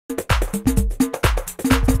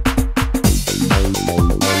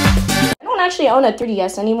actually own a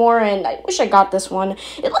 3DS anymore, and I wish I got this one.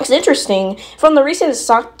 It looks interesting. From the recent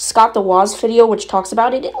Scott the Woz video, which talks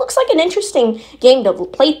about it, it looks like an interesting game to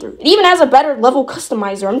play through. It even has a better level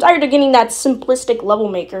customizer. I'm tired of getting that simplistic level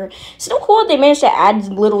maker. Still cool that they managed to add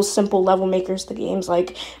little simple level makers to games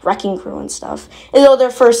like Wrecking Crew and stuff. And though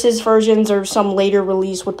their first versions or some later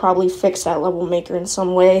release would probably fix that level maker in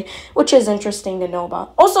some way, which is interesting to know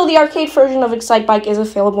about. Also, the arcade version of Excitebike is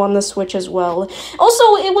available on the Switch as well.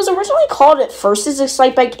 Also, it was originally called at first as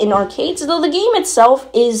Excitebike in arcades, though the game itself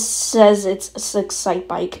says it's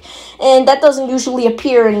Excitebike, and that doesn't usually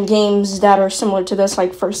appear in games that are similar to this,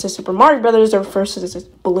 like First is Super Mario Brothers or First is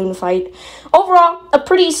Balloon Fight. Overall, a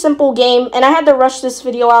pretty simple game, and I had to rush this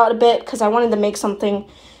video out a bit because I wanted to make something.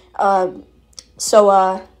 Bye.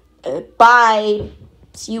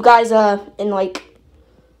 See you guys in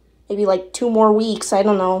maybe 2 more weeks. I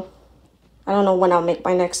don't know when I'll make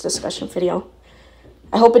my next discussion video.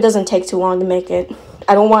 I hope it doesn't take too long to make it.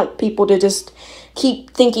 I don't want people to just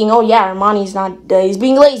keep thinking, oh yeah, Armani's not, he's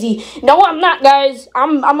being lazy. No, I'm not, guys.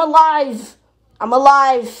 I'm alive. I'm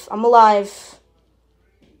alive. I'm alive.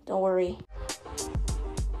 Don't worry.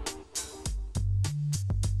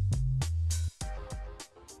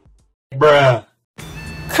 Bruh.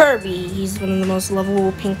 Kirby, he's one of the most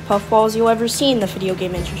lovable pink puffballs you'll ever see in the video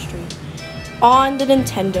game industry. On the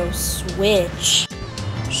Nintendo Switch.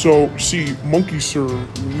 So, see, Monkey Sir,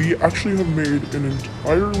 we actually have made an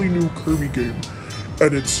entirely new Kirby game,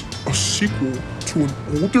 and it's a sequel to an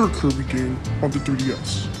older Kirby game on the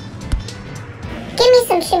 3DS. Give me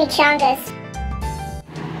some chimichangas.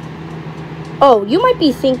 Oh, you might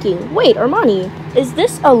be thinking, wait, Armani, is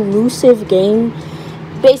this elusive game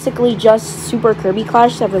basically just Super Kirby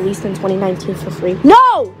Clash that released in 2019 for free?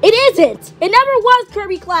 No, it isn't! It never was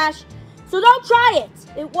Kirby Clash, so don't try it!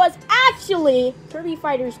 It was actually Kirby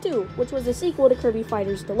Fighters 2, which was a sequel to Kirby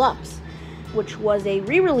Fighters Deluxe, which was a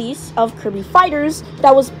re-release of Kirby Fighters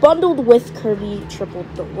that was bundled with Kirby Triple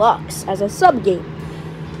Deluxe as a sub-game.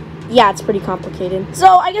 Yeah, it's pretty complicated.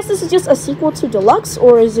 So, I guess this is just a sequel to Deluxe,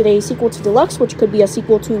 or is it a sequel to Deluxe, which could be a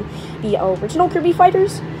sequel to the original Kirby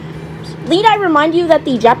Fighters? Need I remind you that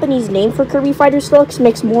the Japanese name for Kirby Fighters Deluxe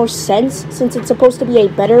makes more sense, since it's supposed to be a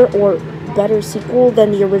better sequel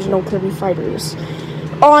than the original Kirby Fighters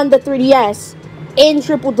on the 3DS in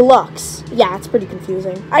Triple Deluxe. Yeah, it's pretty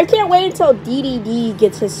confusing. I can't wait until DDD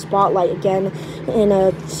gets his spotlight again in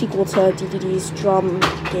a sequel to DDD's drum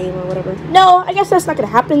game or whatever. No, I guess that's not gonna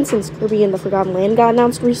happen since Kirby and the Forgotten Land got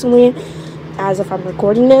announced recently, as if I'm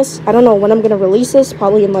recording this. I don't know when I'm gonna release this,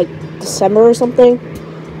 probably in December or something.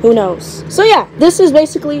 Who knows? So yeah, this is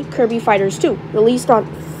basically Kirby Fighters 2, released on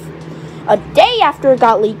a day after it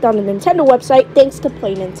got leaked on the Nintendo website, thanks to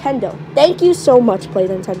Play Nintendo. Thank you so much, Play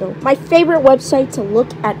Nintendo. My favorite website to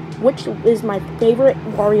look at which is my favorite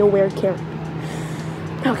WarioWare character.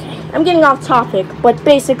 Okay, I'm getting off topic, but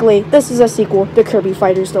basically, this is a sequel to Kirby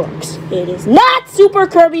Fighters Deluxe. It is not Super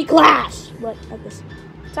Kirby Clash! But at this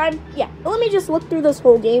time, yeah. Let me just look through this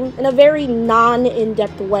whole game in a very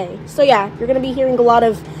non-in-depth way. So yeah, you're gonna be hearing a lot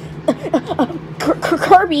of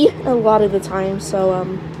Kirby a lot of the time, so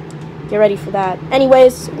get ready for that.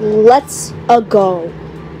 Anyways, let's go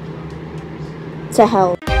to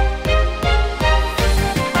hell.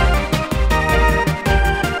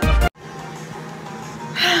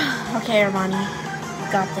 Okay, Armani, you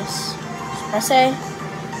got this. Press A,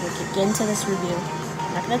 we can get into this review.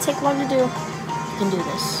 Not gonna take long to do. You can do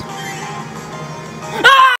this.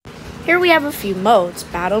 Ah! Here we have a few modes: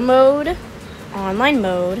 battle mode, online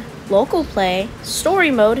mode, local play,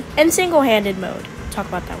 story mode, and single-handed mode. Talk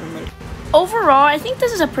about that one later. Overall, I think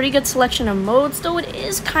this is a pretty good selection of modes, though it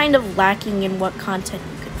is kind of lacking in what content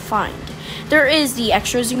you can find. There is the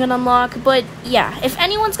extras you can unlock, but yeah, if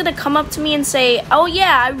anyone's gonna come up to me and say, oh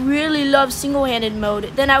yeah, I really love single-handed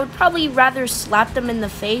mode, then I would probably rather slap them in the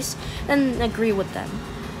face than agree with them,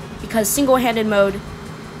 because single-handed mode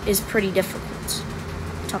is pretty difficult.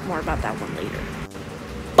 I'll talk more about that one later.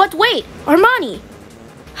 But wait, Armani,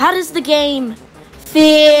 how does the game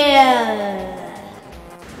feel?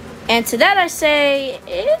 And to that I say,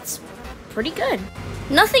 it's pretty good.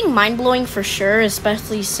 Nothing mind-blowing for sure,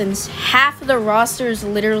 especially since half of the roster is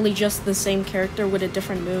literally just the same character with a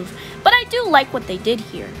different move. But I do like what they did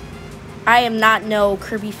here. I am not no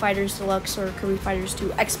Kirby Fighters Deluxe or Kirby Fighters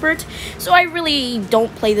 2 expert, so I really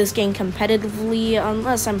don't play this game competitively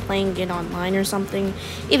unless I'm playing it online or something.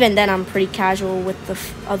 Even then, I'm pretty casual with the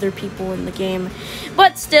other people in the game.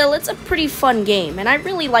 But still, it's a pretty fun game, and I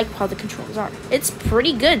really like how the controls are. It's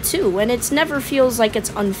pretty good too, and it never feels like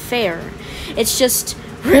it's unfair. It's just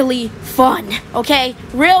really fun, okay?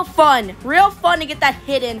 Real fun to get that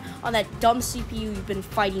hit in on that dumb CPU you've been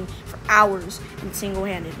fighting for hours in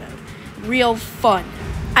single-handed mode. Real fun.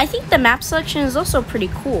 I think the map selection is also pretty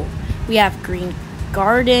cool. We have green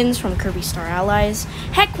gardens from Kirby Star Allies.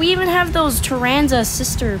 Heck, we even have those Tyranza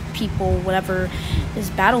sister people, whatever is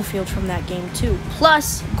Battlefield from that game too.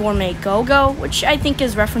 Plus Gourmet Go-Go, which I think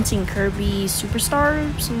is referencing Kirby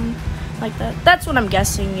Superstar, something like that. That's what I'm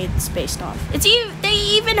guessing it's based off. They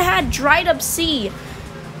even had Dried Up Sea.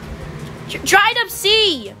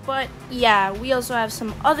 But yeah, we also have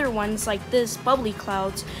some other ones like this, Bubbly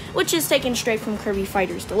Clouds, which is taken straight from Kirby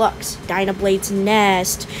Fighters Deluxe, Dynablade's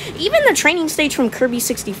Nest, even the training stage from Kirby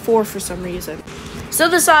 64 for some reason. So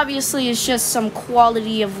this obviously is just some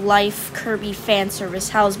quality of life Kirby fan service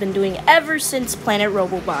Hal's been doing ever since Planet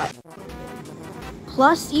Robobot.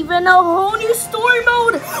 Plus even a whole new story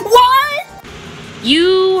mode. What?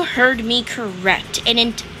 You heard me correct. An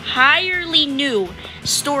entirely new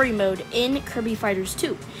story mode in Kirby Fighters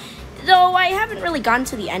 2. Though I haven't really gotten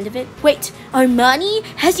to the end of it. Wait, Armani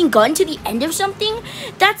hasn't gotten to the end of something?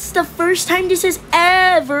 That's the first time this has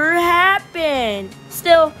ever happened.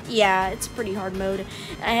 Still, yeah, it's a pretty hard mode.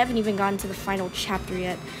 I haven't even gotten to the final chapter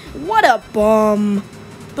yet. What a bum.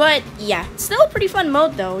 But yeah, still a pretty fun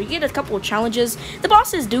mode though. You get a couple of challenges. The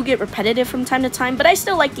bosses do get repetitive from time to time, but I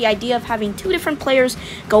still like the idea of having 2 different players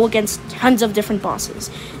go against tons of different bosses.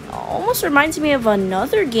 Almost reminds me of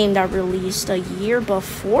another game that released a year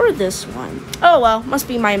before this one. Oh well, must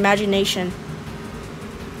be my imagination.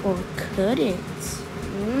 Or could it?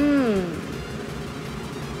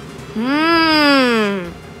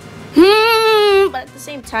 But at the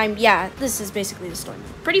same time, yeah, this is basically the story.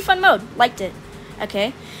 Pretty fun mode. Liked it.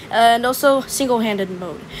 Okay. And also single-handed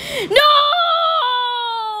mode. No!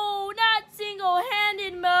 Not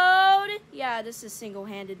single-handed mode! Yeah, this is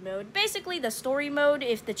single-handed mode. Basically the story mode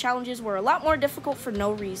if the challenges were a lot more difficult for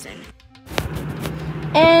no reason.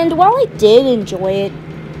 And while I did enjoy it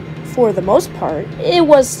for the most part, it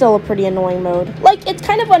was still a pretty annoying mode. Like, it's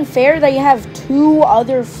kind of unfair that you have 2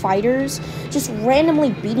 other fighters just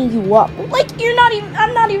randomly beating you up. Like,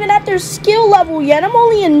 I'm not even at their skill level yet. I'm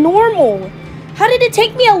only in normal. How did it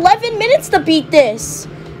take me 11 minutes to beat this?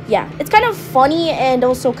 Yeah, it's kind of funny and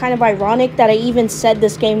also kind of ironic that I even said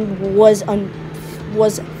this game was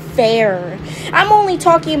fair. I'm only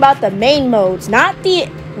talking about the main modes, not the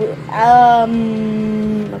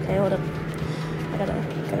okay, hold up. I gotta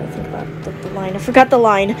think about the line. I forgot the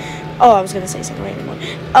line. Oh, I was gonna say single-handed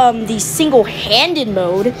mode. The single-handed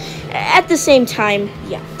mode. At the same time,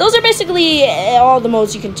 yeah, those are basically all the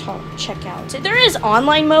modes you can check out. There is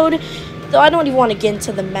online mode. Though I don't even want to get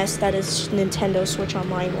into the mess that is Nintendo Switch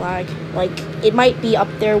Online lag. Like, it might be up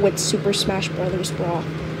there with Super Smash Bros. Brawl.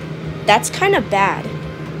 That's kind of bad.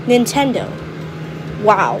 Nintendo.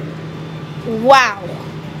 Wow.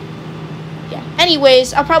 Yeah.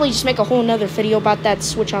 Anyways, I'll probably just make a whole nother video about that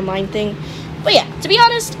Switch Online thing. But yeah, to be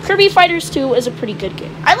honest, Kirby Fighters 2 is a pretty good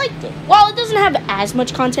game. I liked it. While it doesn't have as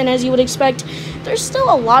much content as you would expect, there's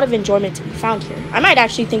still a lot of enjoyment to be found here. I might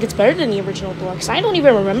actually think it's better than the original Deluxe. I don't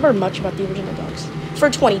even remember much about the original Deluxe. For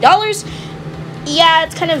 $20, yeah,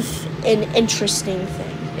 it's kind of an interesting thing.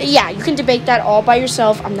 Yeah, you can debate that all by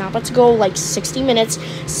yourself. I'm not about to go like 60 minutes,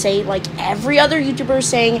 say like every other YouTuber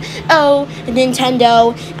saying, oh,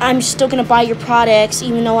 Nintendo, I'm still gonna buy your products,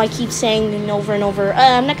 even though I keep saying it over and over,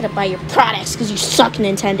 I'm not gonna buy your products because you suck,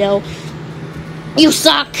 Nintendo. You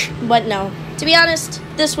suck! But no, to be honest,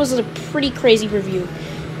 this was a pretty crazy review.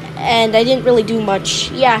 And I didn't really do much.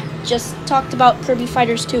 Yeah, just talked about Kirby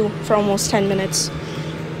Fighters 2 for almost 10 minutes.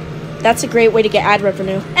 That's a great way to get ad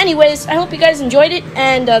revenue. Anyways, I hope you guys enjoyed it,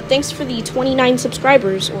 and thanks for the 29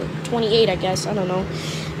 subscribers, or 28, I guess, I don't know.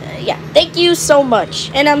 Yeah, thank you so much.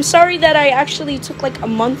 And I'm sorry that I actually took like a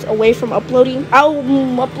month away from uploading. I'll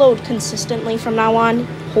upload consistently from now on,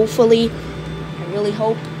 hopefully. I really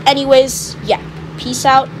hope. Anyways, yeah, peace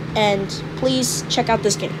out, and please check out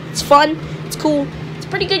this game. It's fun, it's cool, it's a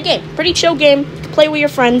pretty good game, pretty chill game. You can play with your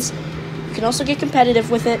friends. You can also get competitive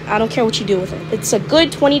with it. I don't care what you do with it. It's a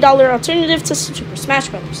good $20 alternative to Super Smash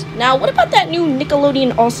Bros. Now, what about that new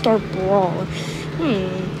Nickelodeon All-Star Brawl?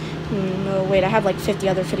 Oh, wait, I have like 50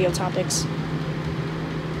 other video topics.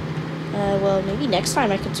 Well, maybe next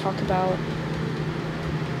time I could talk about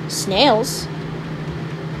snails.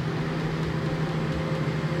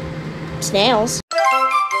 Snails.